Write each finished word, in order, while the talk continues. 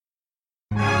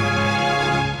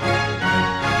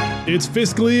It's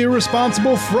Fiscally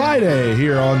Irresponsible Friday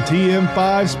here on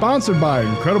TM5, sponsored by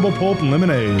Incredible Pulp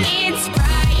Lemonade. It's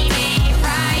Friday.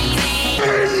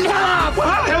 Well,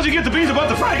 how the hell did you get the beans about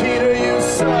the Friday? Peter, you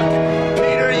suck.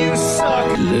 Peter, you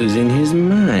suck. Losing his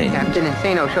mind. Captain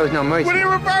Insano shows no mercy. What do you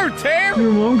revert, Tim?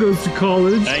 Your mom goes to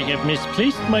college. I have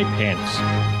misplaced my pants.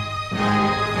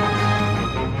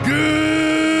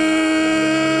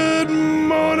 Good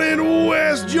morning,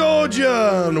 West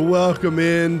Georgia, and welcome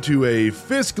into a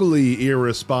Fiscally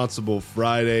Irresponsible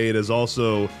Friday. It is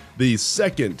also the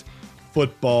second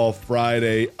football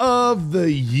Friday of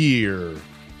the year.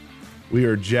 We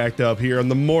are jacked up here on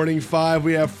the Morning Five.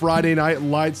 We have Friday Night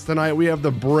Lights tonight. We have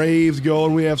the Braves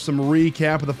going. We have some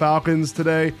recap of the Falcons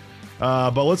today.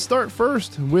 But let's start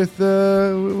first with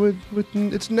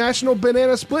it's National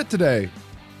Banana Split today.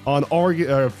 On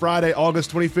Friday,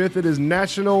 August 25th, it is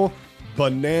National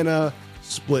Banana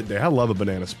Split Day. I love a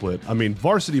banana split. I mean,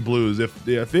 Varsity Blues, if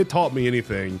it taught me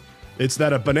anything, it's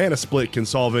that a banana split can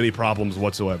solve any problems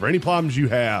whatsoever. Any problems you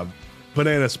have,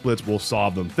 banana splits will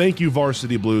solve them. Thank you,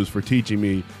 Varsity Blues, for teaching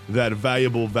me that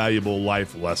valuable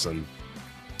life lesson.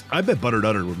 I bet Buttered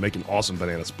Udder would make an awesome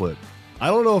banana split. I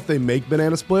don't know if they make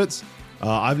banana splits.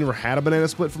 I've never had a banana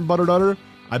split from Buttered Udder.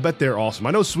 I bet they're awesome.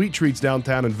 I know Sweet Treats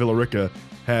downtown in Villa Rica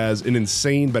has an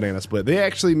insane banana split. They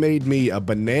actually made me a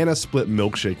banana split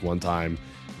milkshake one time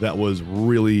that was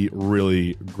really,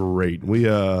 really great. We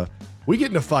get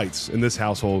into fights in this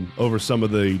household over some of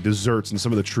the desserts and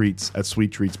some of the treats at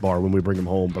Sweet Treats Bar when we bring them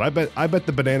home. But I bet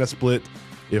the banana split,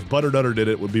 if Buttered Udder did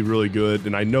it, would be really good.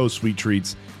 And I know Sweet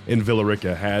Treats in Villa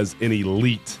Rica has an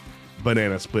elite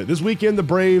banana split. This weekend, the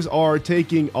Braves are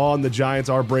taking on the Giants.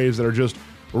 Our Braves that are just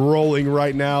rolling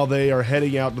right now. They are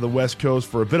heading out to the West Coast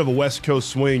for a bit of a West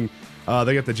Coast swing.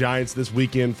 They got the Giants this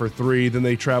weekend for 3. Then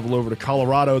they travel over to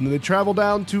Colorado, and then they travel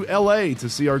down to L.A. to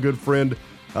see our good friend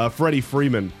Freddie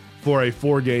Freeman for a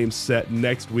 4-game set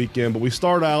next weekend. But we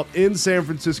start out in San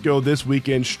Francisco this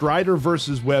weekend. Strider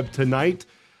versus Webb tonight.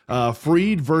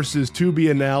 Freed versus to be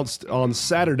announced on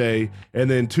Saturday, and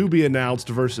then to be announced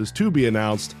versus to be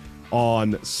announced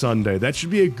on Sunday. That should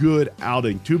be a good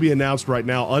outing. To be announced right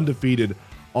now, undefeated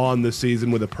on the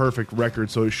season with a perfect record,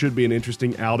 so it should be an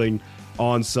interesting outing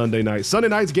on Sunday night. Sunday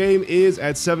night's game is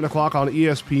at 7 o'clock on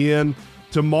ESPN.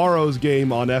 Tomorrow's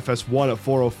game on FS1 at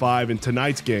 4:05, and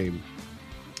tonight's game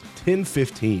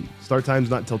 10:15. Start time's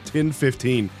not until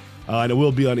 10:15, and it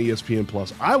will be on ESPN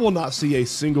Plus. I will not see a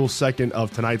single second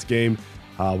of tonight's game.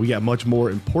 We got much more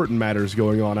important matters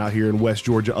going on out here in West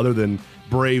Georgia other than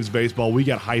Braves baseball. We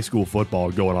got high school football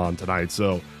going on tonight,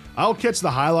 so I'll catch the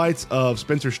highlights of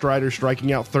Spencer Strider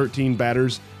striking out 13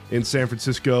 batters in San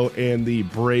Francisco and the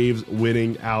Braves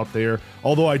winning out there.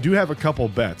 Although I do have a couple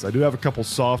bets. I do have a couple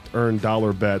soft earned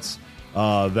dollar bets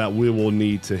that we will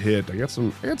need to hit. I got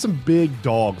some big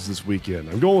dogs this weekend.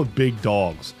 I'm going with big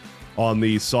dogs on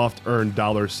the soft earned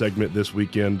dollar segment this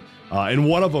weekend. And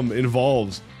one of them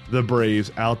involves the Braves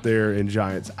out there in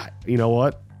Giants. You know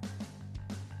what?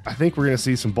 I think we're going to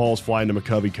see some balls fly into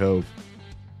McCovey Cove.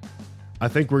 I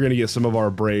think we're going to get some of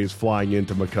our Braves flying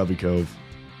into McCovey Cove.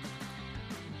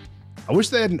 I wish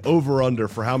they had an over-under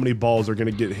for how many balls are going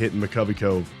to get hit in McCovey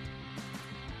Cove.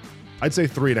 I'd say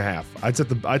 3.5. I'd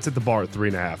set the bar at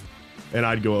 3.5, and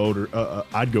I'd go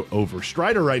over.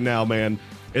 Strider right now, man,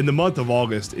 in the month of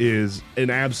August is an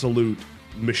absolute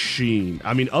machine.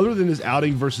 I mean, other than his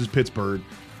outing versus Pittsburgh,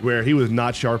 where he was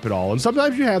not sharp at all, and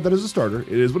sometimes you have that as a starter. It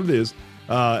is what it is.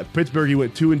 Pittsburgh, he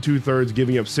went 2 2/3,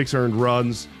 giving up 6 earned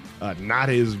runs. Not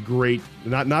his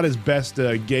best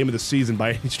game of the season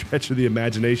by any stretch of the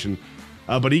imagination.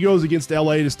 But he goes against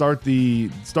LA to start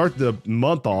the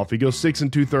month off. He goes 6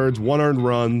 2/3, 1 earned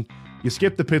run. You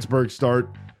skip the Pittsburgh start.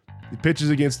 He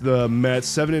pitches against the Mets,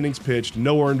 7 innings pitched,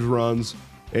 no earned runs,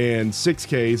 and 6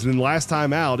 Ks. And then last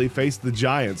time out, he faced the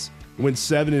Giants. Went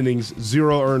 7 innings,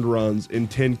 0 earned runs, and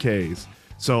 10 Ks.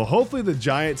 So hopefully the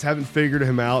Giants haven't figured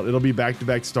him out. It'll be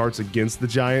back-to-back starts against the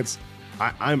Giants.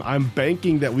 I'm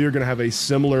banking that we are going to have a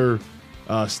similar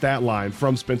stat line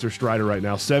from Spencer Strider right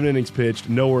now. 7 innings pitched,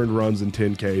 no earned runs, and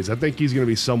 10 Ks. I think he's going to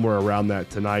be somewhere around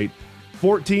that tonight.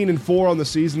 14-4 on the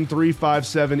season,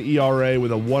 3.57 ERA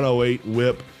with a 108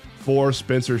 whip for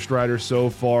Spencer Strider so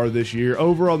far this year.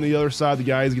 Over on the other side, the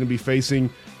guy is going to be facing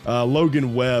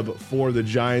Logan Webb for the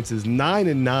Giants is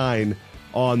 9-9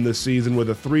 on the season with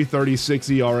a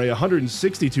 3.36 ERA,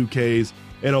 162 Ks,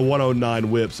 and a 109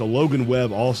 whip. So Logan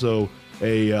Webb also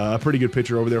a pretty good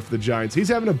pitcher over there for the Giants. He's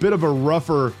having a bit of a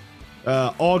rougher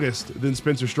August than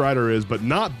Spencer Strider is, but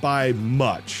not by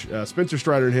much. Spencer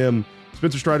Strider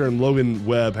and Logan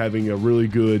Webb having a really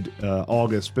good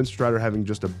August. Spencer Strider having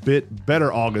just a bit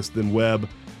better August than Webb.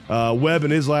 Webb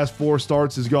in his last 4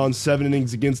 starts has gone 7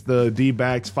 innings against the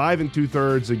D-backs, 5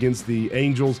 2/3 against the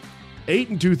Angels,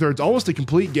 8 2/3, almost a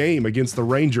complete game against the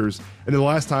Rangers. And then the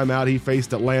last time out he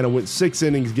faced Atlanta, went 6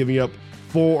 innings, giving up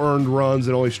 4 earned runs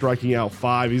and only striking out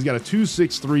 5. He's got a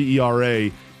 2.63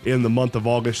 ERA in the month of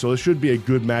August, so it should be a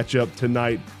good matchup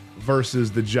tonight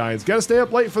versus the Giants. Got to stay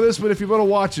up late for this one if you want to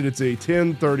watch it. It's a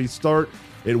 10:30 start.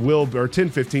 It will, or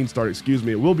 10:15 start, excuse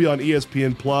me. It will be on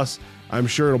ESPN Plus. I'm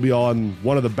sure it'll be on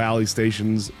one of the Bally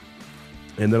stations,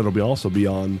 and then it'll also be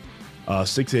on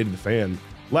 680 The Fan.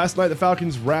 Last night, the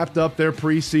Falcons wrapped up their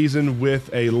preseason with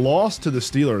a loss to the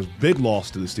Steelers. Big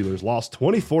loss to the Steelers. Lost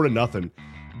 24-0.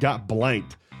 Got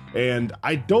blanked. And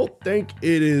I don't think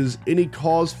it is any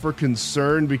cause for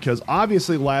concern because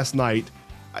obviously last night,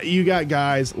 you got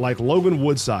guys like Logan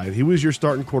Woodside. He was your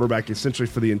starting quarterback essentially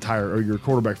for the entire, or your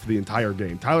quarterback for the entire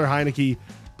game. Tyler Heineke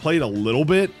played a little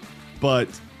bit, but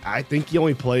I think he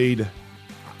only played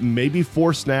maybe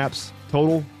 4 snaps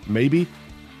total, maybe.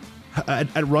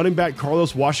 At running back,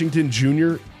 Carlos Washington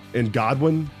Jr. and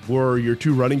Godwin were your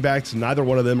 2 running backs. Neither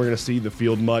one of them are going to see the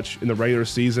field much in the regular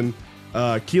season.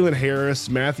 Keelan Harris,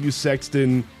 Matthew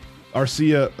Sexton,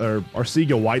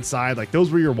 Arcega Whiteside, like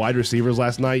those were your wide receivers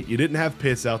last night. You didn't have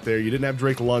Pitts out there. You didn't have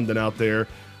Drake London out there.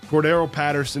 Cordero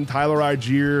Patterson, Tyler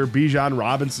Algier, Bijan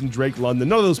Robinson, Drake London.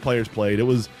 None of those players played.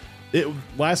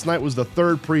 Last night was the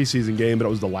 3rd preseason game, but it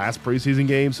was the last preseason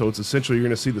game. So it's essentially you're going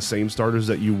to see the same starters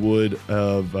that you would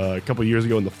of a couple of years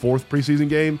ago in the 4th preseason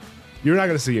game. You're not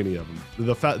going to see any of them.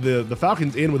 The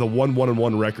Falcons end with a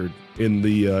 1-1-1 record in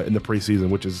the preseason,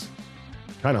 which is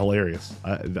kind of hilarious.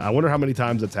 I wonder how many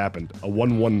times that's happened. A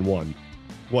 1-1-1.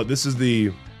 What, this is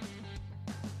the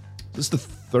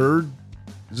third?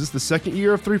 Is this the second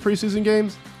year of 3 preseason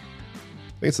games?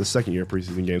 I think it's the second year of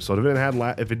preseason games. So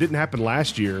if it didn't happen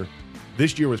last year,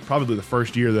 this year was probably the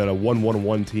first year that a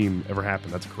 1-1-1 team ever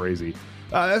happened. That's crazy.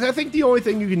 I think the only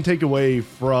thing you can take away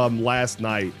from last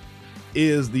night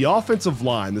is the offensive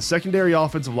line, the secondary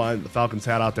offensive line that the Falcons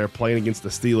had out there playing against the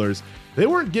Steelers. They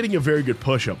weren't getting a very good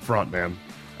push up front, man.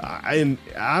 And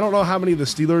I don't know how many of the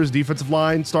Steelers' defensive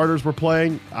line starters were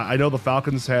playing. I know the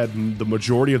Falcons had the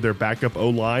majority of their backup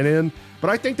O-line in, but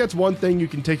I think that's one thing you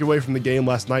can take away from the game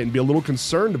last night and be a little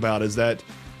concerned about is that,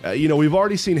 we've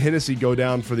already seen Hennessy go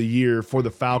down for the year for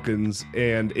the Falcons,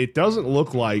 and it doesn't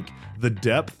look like the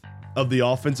depth of the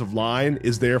offensive line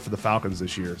is there for the Falcons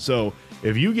this year. So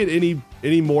if you get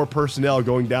any more personnel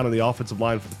going down on the offensive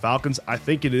line for the Falcons, I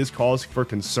think it is cause for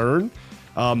concern.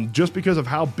 Just because of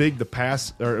how big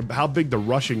the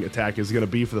rushing attack is going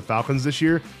to be for the Falcons this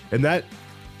year. And that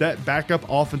backup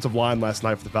offensive line last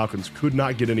night for the Falcons could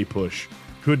not get any push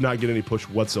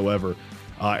whatsoever.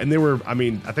 And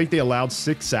I think they allowed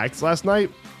 6 sacks last night,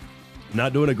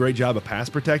 not doing a great job of pass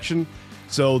protection.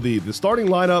 So the starting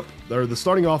lineup, or the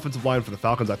starting offensive line for the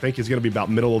Falcons, I think is going to be about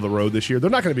middle of the road this year. They're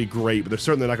not going to be great, but they're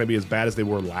certainly not going to be as bad as they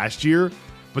were last year.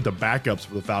 But the backups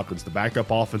for the Falcons, the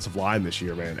backup offensive line this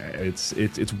year, man, it's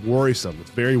worrisome.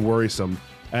 It's very worrisome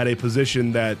at a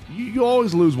position that you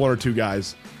always lose 1 or 2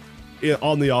 guys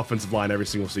on the offensive line every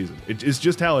single season. It's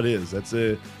just how it is. That's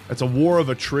a war of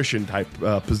attrition type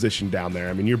position down there.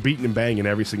 I mean, you're beating and banging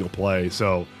every single play.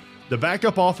 So the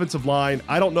backup offensive line,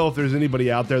 I don't know if there's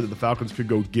anybody out there that the Falcons could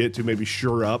go get to maybe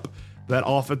shore up that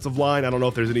offensive line. I don't know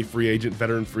if there's any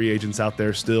veteran free agents out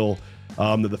there still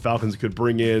that the Falcons could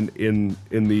bring in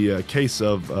the case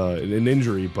of an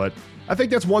injury. But I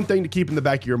think that's one thing to keep in the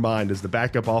back of your mind is the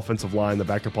backup offensive line, the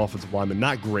backup offensive lineman.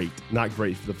 Not great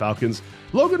for the Falcons.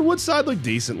 Logan Woodside looked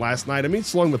decent last night. I mean,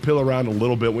 slung the pill around a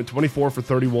little bit, went 24 for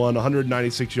 31,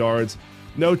 196 yards,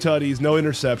 no tutties, no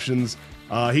interceptions.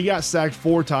 He got sacked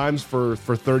 4 times for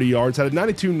 30 yards, had a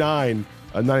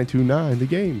 92.9 the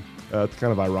game. It's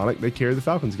kind of ironic. They carry the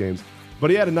Falcons games. But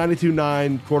he had a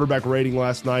 92.9 quarterback rating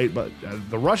last night. But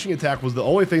the rushing attack was the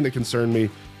only thing that concerned me.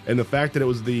 And the fact that it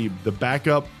was the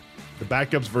backups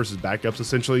versus backups,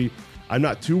 essentially, I'm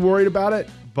not too worried about it.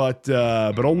 But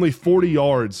only 40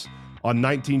 yards on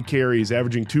 19 carries,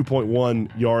 averaging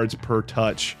 2.1 yards per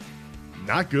touch.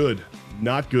 Not good.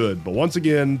 But once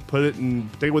again,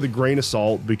 take it with a grain of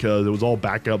salt because it was all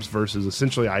backups versus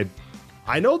essentially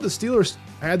I know the Steelers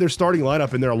had their starting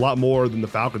lineup in there a lot more than the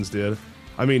Falcons did.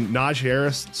 I mean, Najee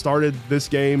Harris started this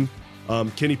game.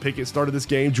 Kenny Pickett started this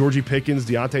game. Georgie Pickens,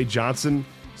 Deontay Johnson.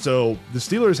 So the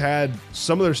Steelers had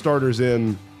some of their starters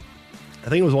in, I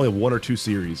think it was only 1 or 2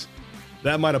 series.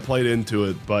 That might have played into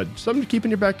it, but something to keep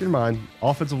in your back of your mind.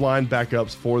 Offensive line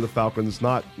backups for the Falcons,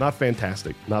 not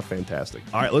fantastic. All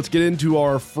right, let's get into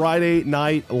our Friday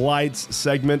Night Lights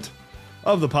segment.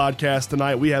 of the podcast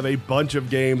tonight. We have a bunch of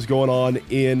games going on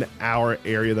in our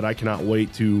area that I cannot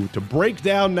wait to break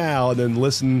down now and then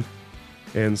listen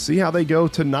and see how they go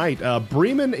tonight.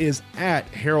 Bremen is at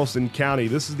Haralson County.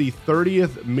 This is the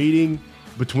 30th meeting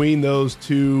between those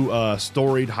two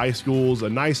storied high schools, a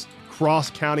nice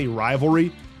cross-county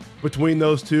rivalry between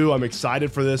those two. I'm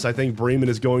excited for this. I think Bremen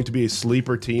is going to be a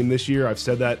sleeper team this year. I've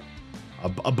said that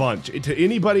a bunch to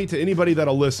anybody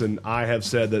that'll listen. I have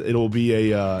said that it'll be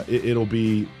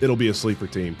a sleeper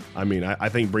team. I mean, I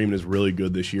think Bremen is really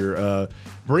good this year.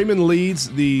 Bremen leads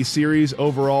the series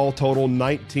overall total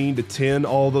 19-10,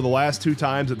 although the last two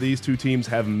times that these two teams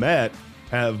have met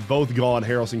have both gone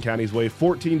Haralson County's way,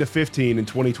 14-15 in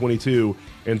 2022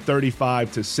 and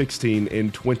 35-16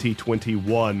 in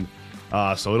 2021.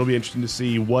 So it'll be interesting to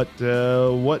see what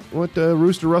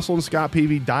Rooster Russell and Scott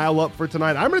Peavy dial up for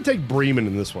tonight. I'm going to take Bremen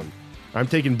in this one. I'm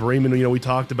taking Bremen. You know, we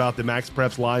talked about the Max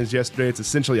Preps lines yesterday. It's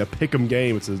essentially a pick'em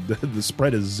game. The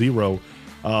spread is 0.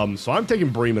 So I'm taking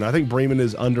Bremen. I think Bremen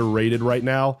is underrated right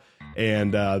now,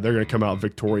 and they're going to come out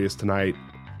victorious tonight.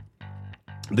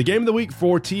 The game of the week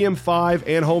for TM5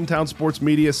 and Hometown Sports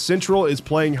Media, Central is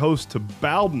playing host to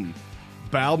Bowden.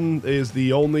 Bowden is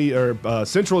the only,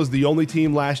 Central is the only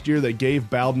team last year that gave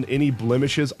Bowden any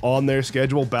blemishes on their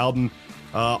schedule. Bowden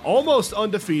almost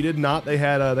undefeated. They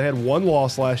had one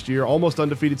loss last year. Almost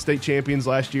undefeated state champions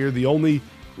last year. The only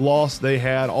loss they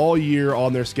had all year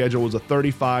on their schedule was a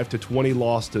 35-20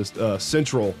 loss to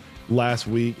Central last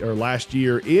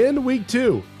year in week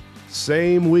 2.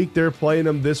 Same week they're playing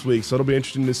them this week, so it'll be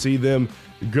interesting to see them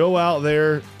go out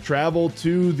there, travel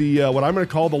to the what I'm going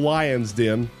to call the Lions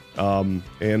Den,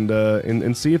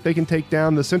 and see if they can take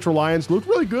down the Central Lions. Looked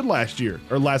really good last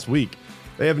week.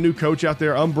 They have a new coach out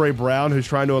there, Umbre Brown, who's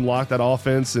trying to unlock that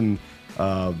offense, and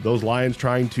those Lions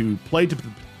trying to play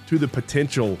to the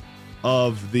potential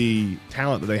of the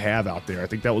talent that they have out there. I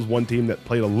think that was one team that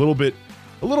played a little bit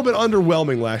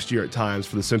underwhelming last year at times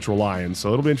for the Central Lions.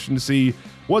 So it'll be interesting to see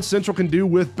what Central can do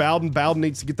with Bowden. Bowden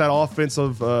needs to get that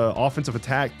offensive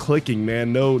attack clicking,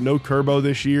 man. No Kerbo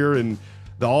this year, and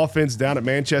the offense down at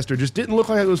Manchester just didn't look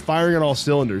like it was firing on all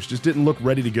cylinders. Just didn't look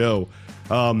ready to go.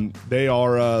 They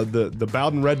are the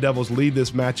Bowden Red Devils lead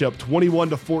this matchup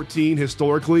 21-14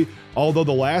 historically. Although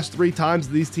the last 3 times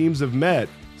these teams have met,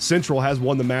 Central has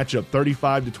won the matchup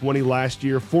 35-20 last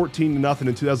year, 14-0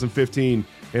 in 2015,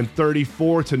 and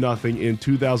 34-0 in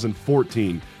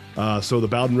 2014. So the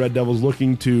Bowden Red Devils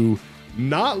looking to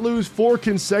not lose 4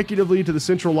 consecutively to the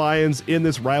Central Lions in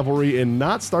this rivalry and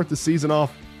not start the season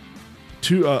off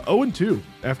 0-2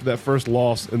 after that first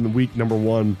loss in the week number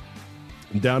 1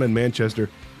 down in Manchester.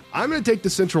 I'm going to take the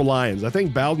Central Lions. I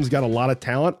think Bowden's got a lot of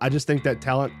talent. I just think that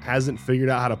talent hasn't figured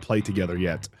out how to play together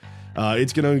yet.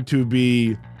 It's going to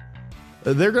be...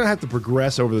 They're going to have to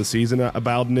progress over the season.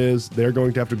 Bowden is. They're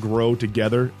going to have to grow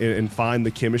together and find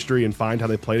the chemistry and find how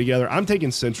they play together. I'm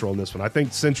taking Central in this one. I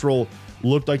think Central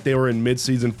looked like they were in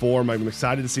midseason form. I'm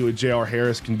excited to see what J.R.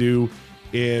 Harris can do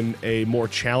in a more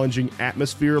challenging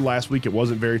atmosphere. Last week, it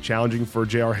wasn't very challenging for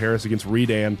J.R. Harris against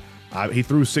Redan. He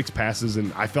threw 6 passes,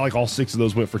 and I felt like all 6 of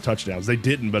those went for touchdowns. They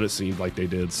didn't, but it seemed like they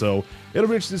did. So it'll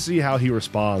be interesting to see how he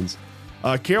responds.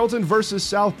 Carrollton versus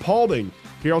South Paulding.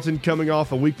 Carrollton coming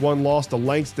off a week 1 loss to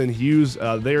Langston Hughes.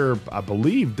 They're, I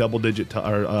believe, double-digit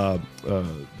touchdown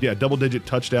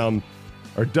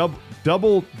or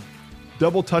double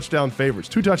touchdown favorites.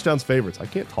 2 touchdowns favorites. I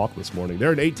can't talk this morning.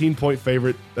 They're an 18-point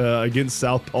favorite against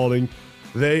South Paulding.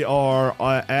 They are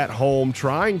at home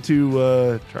trying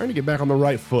to get back on the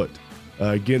right foot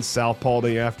against South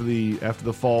Paulding after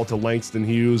the fall to Langston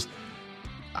Hughes.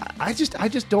 I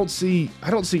don't see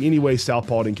any way South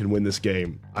Paulding can win this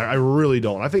game. I really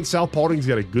don't. I think South Paulding's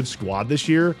got a good squad this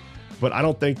year, but I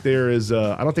don't think there's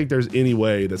any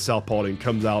way that South Paulding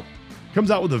comes out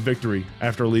with a victory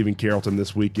after leaving Carrollton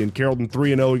this weekend. Carrollton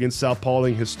 3-0 against South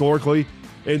Paulding historically.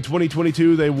 In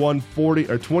 2022, they won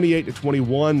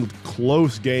 28-21,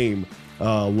 close game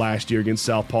last year against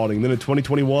South Paulding. Then in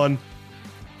 2021,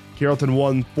 Carrollton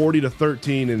won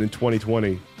 40-13, and in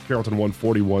 2020, Carrollton won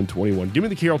 41-21. Give me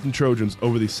the Carrollton Trojans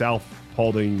over the South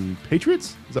Paulding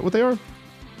Patriots. Is that what they are?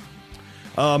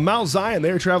 Mount Zion,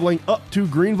 they're traveling up to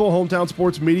Greenville. Hometown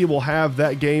Sports Media will have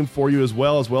that game for you as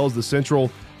well as the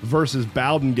Central versus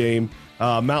Bowden game.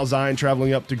 Mount Zion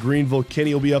traveling up to Greenville.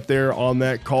 Kenny will be up there on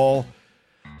that call.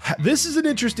 This is an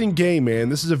interesting game, man.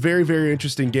 This is a very, very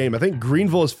interesting game. I think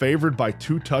Greenville is favored by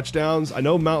 2 touchdowns. I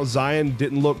know Mount Zion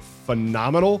didn't look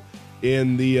phenomenal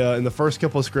in the first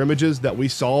couple of scrimmages that we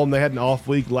saw them. They had an off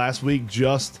week last week,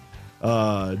 just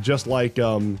like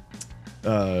Villa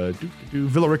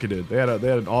Rica did. They had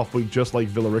an off week just like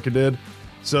Villa Rica did.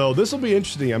 So this will be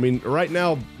interesting. I mean, right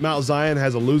now, Mount Zion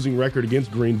has a losing record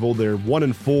against Greenville. They're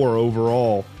 1-4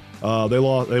 overall. They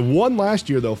won last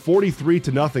year though,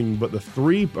 43-0, but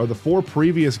the 4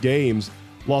 previous games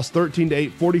lost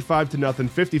 13-8, 45-0,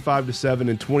 55-7,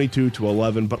 and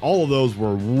 22-11. But all of those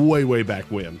were way back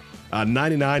when,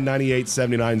 99, 98,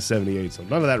 79, 78. So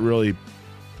none of that really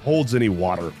holds any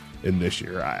water in this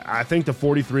year. I think the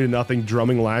 43-0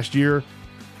 drumming last year,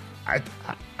 I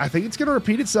think it's going to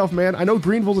repeat itself, man. I know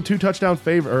Greenville's a 2-touchdown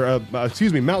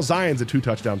favorite, Mount Zion's a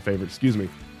 2-touchdown favorite.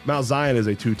 Mount Zion is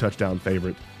a 2-touchdown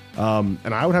favorite.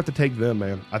 And I would have to take them,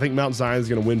 man. I think Mount Zion is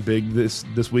going to win big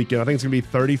this weekend. I think it's going to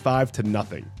be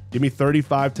 35-0. Give me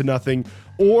 35-0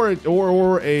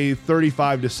 or a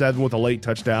 35-7 with a late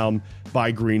touchdown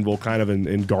by Greenville, kind of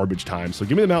in garbage time. So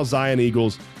give me the Mount Zion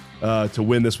Eagles to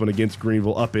win this one against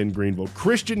Greenville up in Greenville.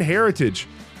 Christian Heritage.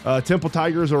 Temple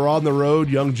Tigers are on the road.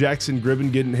 Young Jackson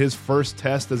Gribben getting his first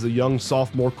test as a young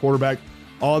sophomore quarterback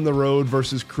on the road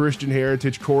versus Christian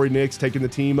Heritage. Corey Nix taking the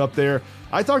team up there.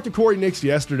 I talked to Corey Nix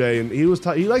yesterday, and he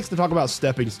likes to talk about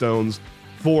stepping stones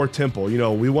for Temple. You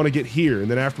know, we want to get here, and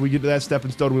then after we get to that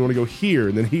stepping stone, we want to go here,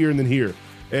 and then here, and then here.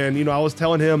 And, you know, I was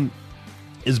telling him,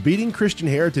 is beating Christian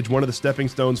Heritage one of the stepping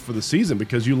stones for the season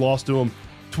because you lost to them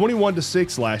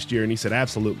 21-6 last year? And he said,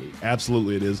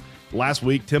 absolutely it is. Last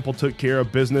week, Temple took care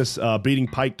of business, beating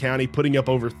Pike County, putting up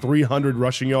over 300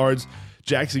 rushing yards.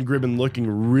 Jackson Gribben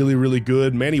looking really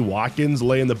good. Manny Watkins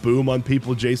laying the boom on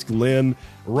people. Jace Glenn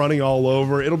running all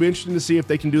over. It'll be interesting to see if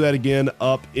they can do that again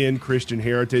up in Christian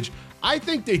Heritage. I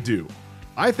think they do.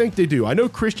 I know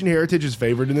Christian Heritage is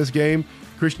favored in this game.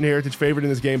 Christian Heritage favored in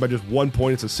this game by just 1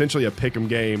 point. It's essentially a pick'em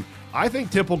game. I think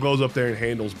Temple goes up there and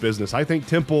handles business. I think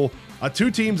Temple,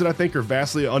 two teams that I think are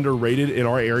vastly underrated in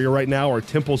our area right now are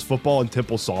Temple's football and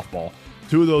Temple's softball.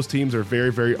 Two of those teams are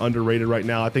very underrated right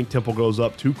now. I think Temple goes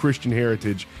up to Christian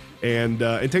Heritage and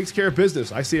takes care of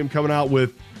business. I see him coming out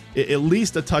with at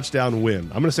least a touchdown win.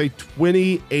 I'm going to say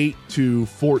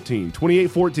 28-14.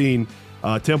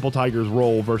 28-14, Temple Tigers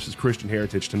roll versus Christian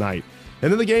Heritage tonight.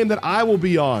 And then the game that I will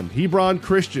be on, Hebron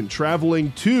Christian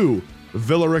traveling to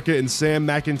Villa Rica and Sam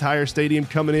McIntyre Stadium,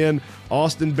 coming in.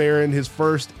 Austin Barron, his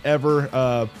first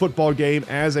ever football game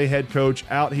as a head coach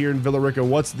out here in Villa Rica.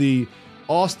 What's the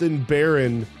Austin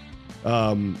Barron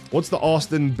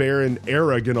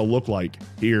era gonna look like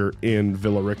here in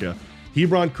Villa Rica?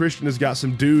 Hebron Christian has got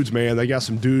some dudes, man. They got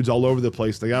some dudes all over the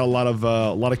place. They got a lot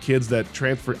of kids that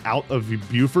transferred out of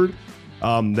Buford.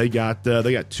 They got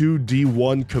 2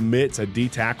 D1 commits at D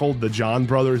tackle. The John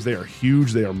brothers, they are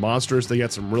huge. They are monstrous. They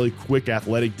got some really quick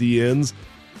athletic DNs.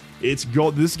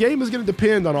 This game is going to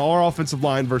depend on our offensive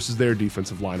line versus their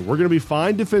defensive line. We're going to be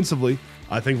fine defensively.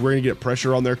 I think we're going to get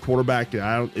pressure on their quarterback.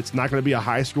 It's not going to be a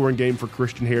high-scoring game for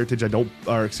Christian Heritage.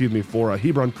 For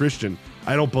Hebron Christian.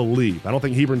 I don't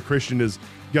think Hebron Christian is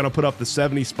going to put up the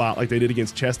 70 spot like they did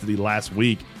against Chastity last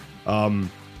week. I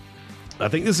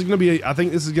think this is going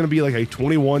to be like a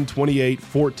 21-28,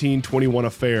 14-21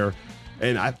 affair.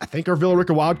 And I think our Villa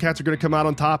Rica Wildcats are going to come out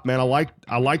on top, man. I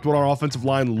liked what our offensive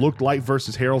line looked like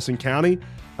versus Haralson County.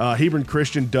 Hebron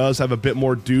Christian does have a bit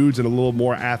more dudes and a little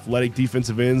more athletic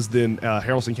defensive ends than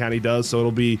Haralson County does, so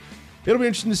it'll be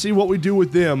interesting to see what we do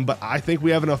with them. But I think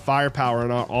we have enough firepower in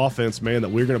our offense, man, that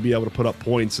we're going to be able to put up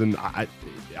points. And I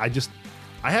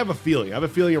have a feeling. I have a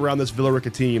feeling around this Villa Rica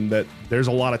team that there's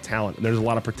a lot of talent and there's a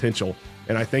lot of potential.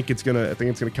 And I think it's gonna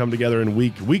come together in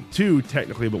week 2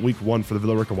 technically, but week 1 for the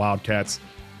Villa Rica Wildcats.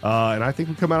 And I think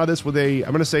we come out of this with I'm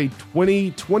going to say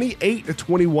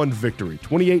 28-21 victory.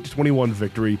 28-21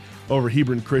 victory over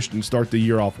Hebron Christian. Start the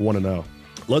year off 1-0.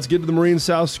 Let's get to the Marine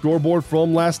South scoreboard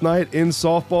from last night in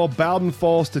softball. Bowden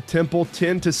falls to Temple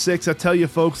 10-6. I tell you,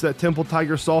 folks, that Temple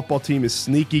Tiger softball team is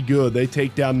sneaky good. They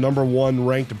take down number 1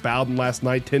 ranked Bowden last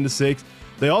night 10-6.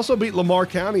 They also beat Lamar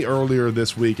County earlier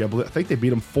this week. I think they beat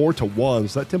them 4-1.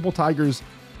 So that Temple Tigers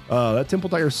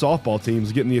softball team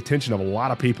is getting the attention of a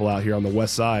lot of people out here on the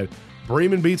west side.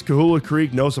 Bremen beats Kahula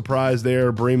Creek. No surprise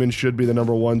there. Bremen should be the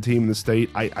number 1 team in the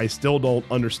state. I still don't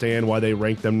understand why they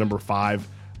rank them number 5.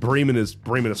 Bremen is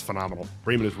phenomenal.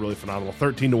 Bremen is really phenomenal.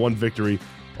 13-1 victory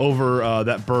over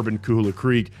that Bourbon Kahula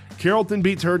Creek. Carrollton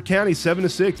beats Heard County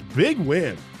 7-6.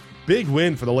 Big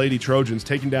win for the Lady Trojans,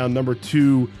 taking down number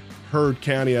 2 Heard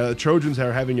County. The Trojans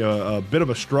are having a bit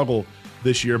of a struggle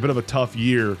this year, a bit of a tough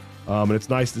year, and it's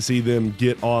nice to see them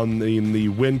get in the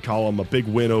win column, a big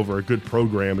win over a good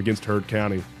program against Heard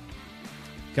County.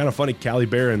 Kind of funny, Callie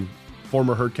Barron,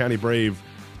 former Heard County Brave,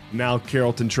 now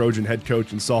Carrollton Trojan head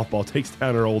coach in softball, takes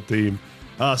down her old team.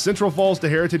 Central falls to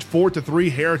Heritage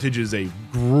 4-3. Heritage is a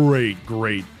great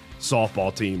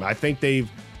softball team. I think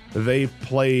they've They've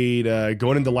played,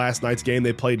 going into last night's game,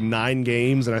 they played 9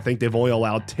 games, and I think they've only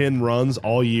allowed 10 runs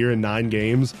all year in 9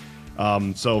 games.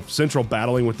 So Central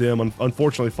battling with them,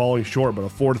 unfortunately falling short, but a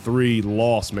 4-3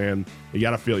 loss, man. You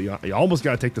got to feel, you almost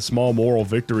got to take the small moral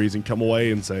victories and come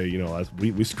away and say,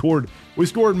 we scored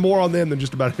more on them than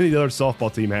just about any other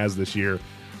softball team has this year.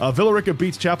 Villa Rica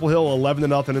beats Chapel Hill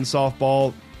 11-0 in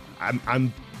softball.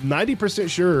 I'm 90%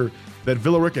 sure that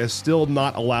Villa Rica has still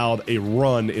not allowed a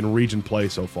run in region play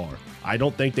so far. I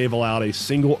don't think they've allowed a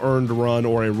single earned run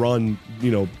or a run,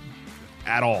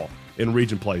 at all in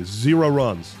region play. 0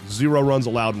 runs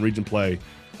allowed in region play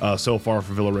so far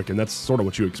for Villa Rica, and that's sort of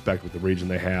what you expect with the region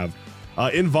they have.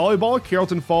 In volleyball,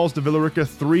 Carrollton falls to Villa Rica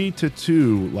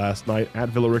 3-2 last night at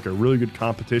Villa Rica. Really good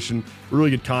competition, really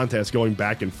good contest going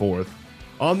back and forth.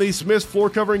 On the Smith's floor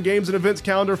covering games and events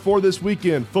calendar for this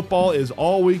weekend, football is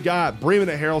all we got. Bremen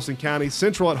at Haralson County,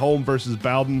 Central at home versus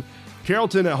Bowden,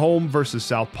 Carrollton at home versus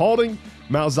South Paulding,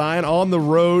 Mount Zion on the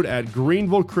road at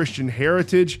Greenville Christian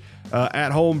Heritage,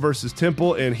 at home versus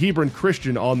Temple, and Hebron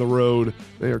Christian on the road.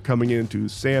 They are coming into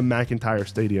Sam McIntyre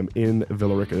Stadium in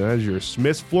Villa Rica. That is your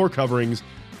Smith's floor coverings,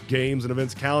 games, and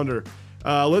events calendar.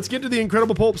 Let's get to the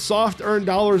Incredible Pulp Soft Earned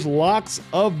Dollars Locks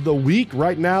of the Week.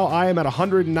 Right now, I am at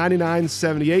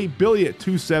 $199.78, Billy at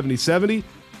 $270.70.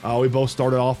 We both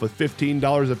started off with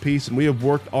 $15 a piece, and we have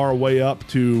worked our way up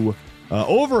to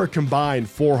over a combined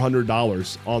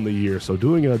 $400 on the year. So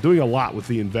doing a lot with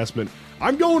the investment.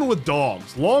 I'm going with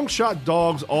dogs. Long shot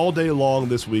dogs all day long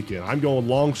this weekend. I'm going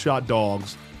long shot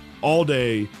dogs all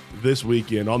day this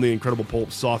weekend on the Incredible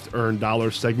Pulp Soft Earned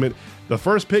Dollars segment. The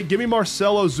first pick, give me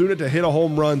Marcell Ozuna to hit a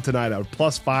home run tonight at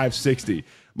plus 560.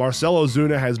 Marcell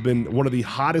Ozuna has been one of the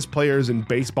hottest players in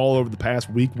baseball over the past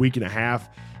week and a half.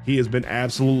 He has been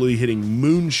absolutely hitting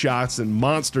moonshots and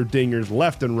monster dingers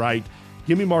left and right.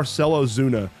 Give me Marcell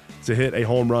Ozuna to hit a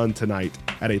home run tonight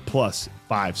at a plus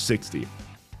 560.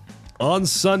 On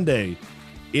Sunday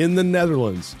in the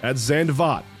Netherlands at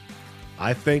Zandvoort,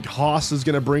 I think Haas is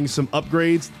going to bring some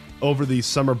upgrades over the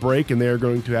summer break, and they are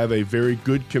going to have a very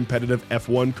good competitive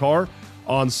F1 car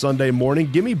on Sunday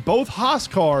morning. Give me both Haas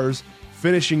cars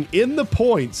finishing in the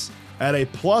points at a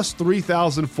plus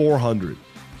 3,400.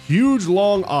 Huge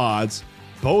long odds.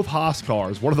 Both Haas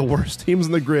cars, one of the worst teams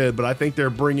in the grid, but I think they're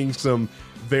bringing some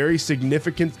very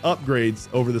significant upgrades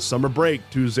over the summer break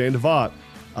to Zandvoort.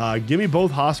 Give me both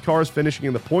Haas cars finishing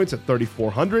in the points at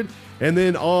 3,400. And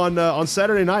then on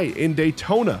Saturday night in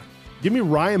Daytona, give me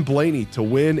Ryan Blaney to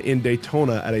win in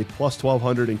Daytona at a plus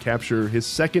 1,200 and capture his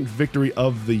second victory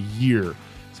of the year.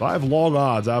 So I have long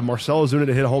odds. I have Marcell Ozuna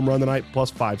to hit a home run tonight,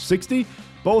 plus 560.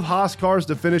 Both Haas cars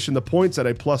to finish in the points at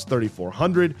a plus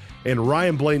 3,400. And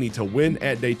Ryan Blaney to win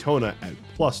at Daytona at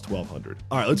plus 1,200.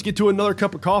 All right, let's get to another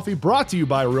cup of coffee brought to you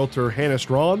by Realtor Hannah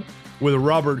Strawn with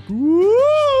Robert Goolsby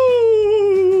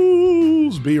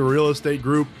Real Estate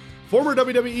Group. Former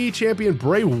WWE champion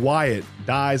Bray Wyatt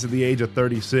dies at the age of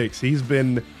 36. He's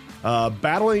been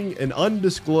battling an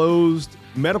undisclosed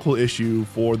medical issue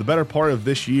for the better part of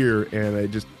this year, and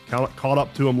it just caught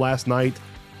up to him last night.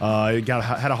 He had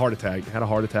a heart attack. Had a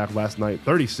heart attack last night.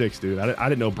 36, dude. I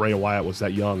didn't know Bray Wyatt was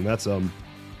that young. That's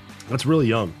really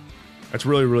young. That's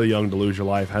really, really young to lose your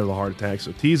life. Has a heart attack.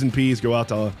 So T's and P's go out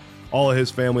to all of his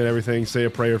family and everything. Say a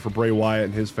prayer for Bray Wyatt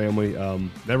and his family.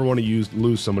 Never want to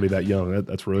lose somebody that young.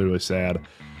 That's really, really sad.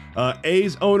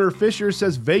 A's owner Fisher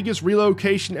says Vegas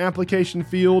relocation application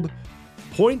field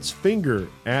points finger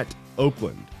at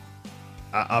Oakland.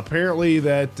 Apparently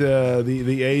that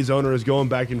the A's owner is going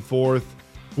back and forth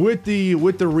with the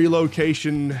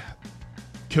relocation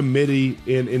committee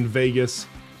in Vegas.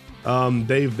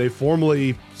 They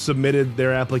formally submitted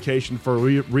their application for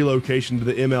relocation to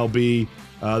the MLB.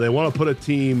 They want to put a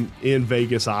team in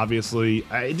Vegas, obviously.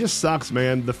 It just sucks,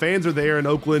 man. The fans are there in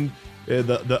Oakland.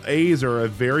 The A's are a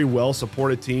very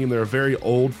well-supported team. They're a very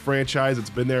old franchise. It's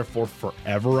been there for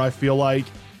forever, I feel like.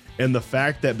 And the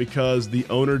fact that because the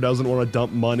owner doesn't want to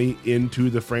dump money into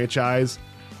the franchise,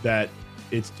 that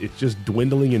it's just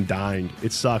dwindling and dying.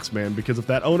 It sucks, man, because if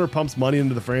that owner pumps money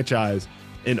into the franchise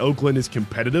and Oakland is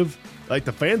competitive, like,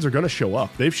 the fans are going to show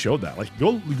up. They've showed that. Like,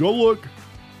 go look.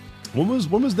 When was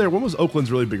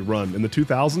Oakland's really big run? In the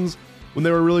 2000s when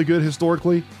they were really good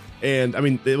historically? And I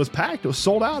mean, it was packed. It was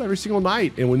sold out every single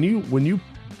night. And when you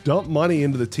dump money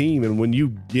into the team, and when you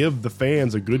give the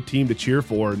fans a good team to cheer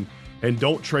for, and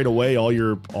don't trade away all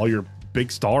your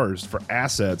big stars for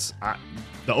assets,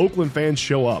 the Oakland fans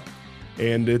show up.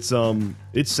 And it's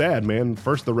sad, man.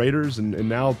 First the Raiders, and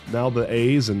now the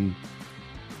A's, and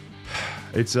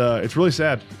it's really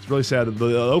sad. It's really sad.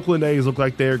 The Oakland A's look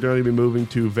like they're going to be moving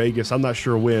to Vegas. I'm not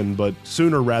sure when, but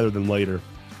sooner rather than later.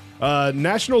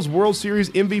 Nationals World Series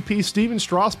MVP Steven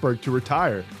Strasburg to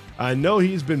retire. I know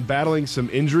he's been battling some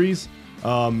injuries,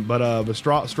 but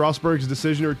Strasburg's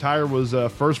decision to retire was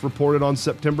first reported on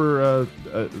September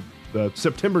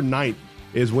 9th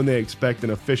is when they expect an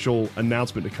official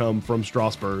announcement to come from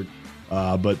Strasburg.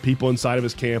 But people inside of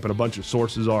his camp and a bunch of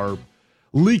sources are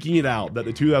leaking it out that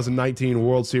the 2019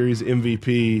 World Series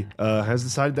MVP has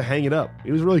decided to hang it up.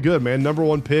 He was really good, man. Number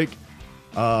one pick.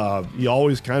 You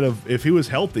always if he was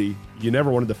healthy, you never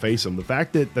wanted to face him. The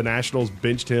fact that the Nationals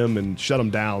benched him and shut him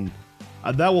down,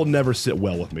 that will never sit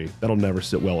well with me. That'll never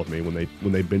sit well with me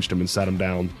when they benched him and sat him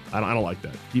down. I don't like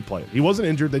that. Keep playing. He wasn't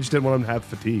injured. They just didn't want him to have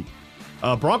fatigue.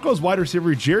 Broncos wide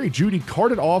receiver Jerry Jeudy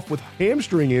carted off with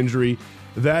hamstring injury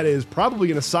that is probably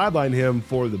going to sideline him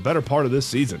for the better part of this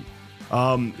season.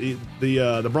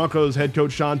 The Broncos head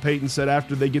coach Sean Payton said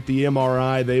after they get the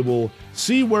MRI, they will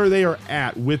see where they are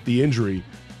at with the injury.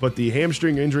 But the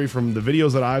hamstring injury, from the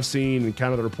videos that I've seen and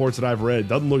kind of the reports that I've read,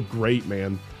 doesn't look great,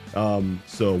 man.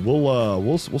 So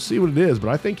we'll see what it is, but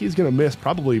I think he's going to miss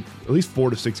probably at least 4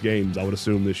 to 6 games, I would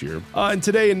assume, this year. And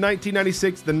today in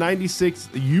 1996, the 96th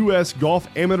U.S. Golf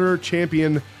Amateur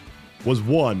Champion was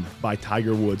won by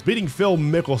Tiger Woods, beating Phil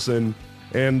Mickelson.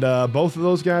 And both of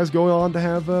those guys going on to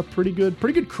have pretty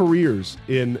good careers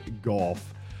in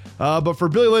golf. But for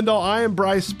Billy Lindahl, I am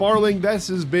Bryce Sparling. This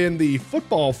has been the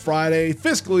Football Friday,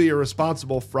 fiscally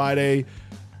irresponsible Friday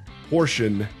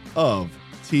portion of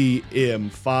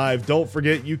TM5. Don't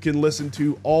forget, you can listen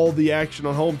to all the action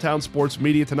on Hometown Sports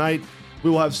Media tonight. We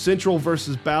will have Central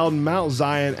versus Bowden, Mount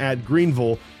Zion at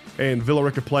Greenville, and Villa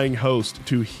Rica playing host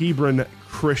to Hebron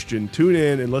Christian. Tune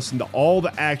in and listen to all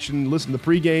the action. Listen to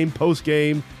pregame,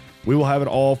 postgame. We will have it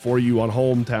all for you on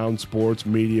Hometown Sports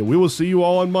Media. We will see you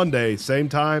all on Monday, same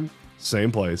time,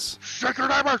 same place. Shake your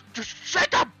neighbors! Just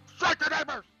shake them! Shake your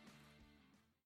neighbors!